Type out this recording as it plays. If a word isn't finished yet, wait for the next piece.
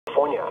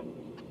California.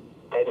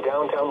 At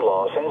downtown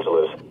Los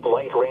Angeles,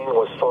 light rain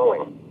was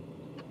falling.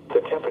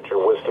 The temperature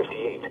was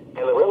 58,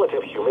 and the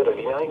relative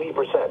humidity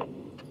 90%.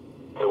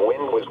 The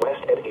wind was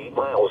west at 8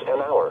 miles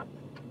an hour.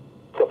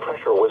 The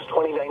pressure was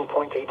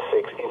 29.86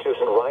 inches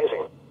and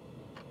rising.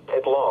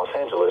 At Los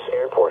Angeles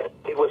Airport,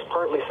 it was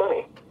partly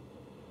sunny.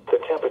 The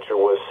temperature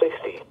was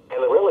 60,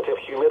 and the relative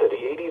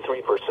humidity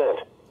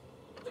 83%.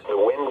 The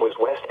wind was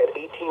west at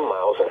 18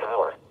 miles an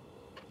hour.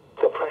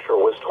 The pressure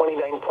was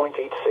 29.86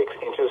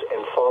 inches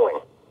and falling.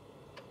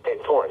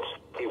 At Torrance,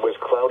 it was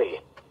cloudy.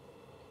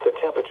 The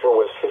temperature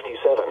was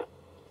 57.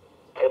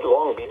 At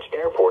Long Beach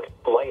Airport,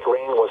 light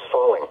rain was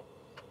falling.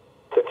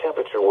 The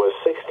temperature was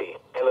 60,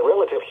 and the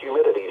relative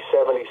humidity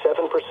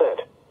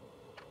 77%.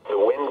 The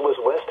wind was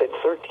west at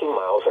 13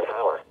 miles an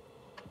hour.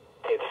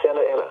 At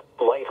Santa Ana,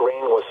 light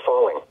rain was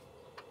falling.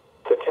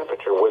 The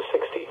temperature was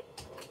 60.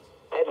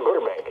 At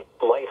Burbank,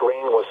 light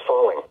rain was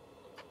falling.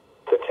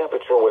 The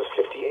temperature was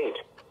 58.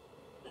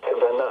 At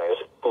Van Nuys,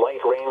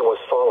 light rain was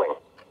falling.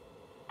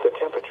 The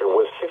temperature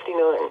was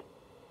 59.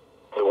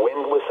 The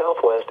wind was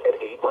southwest at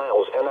 8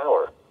 miles an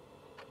hour.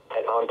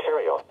 At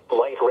Ontario,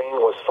 light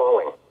rain was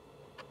falling.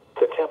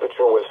 The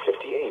temperature was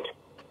 58.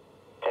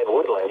 At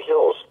Woodland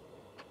Hills,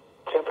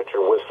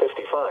 temperature was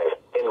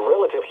 55, and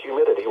relative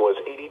humidity was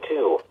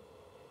 82.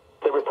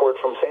 The report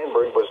from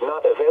Sanburg was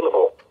not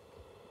available.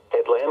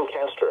 At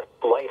Lancaster,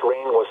 light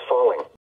rain was falling.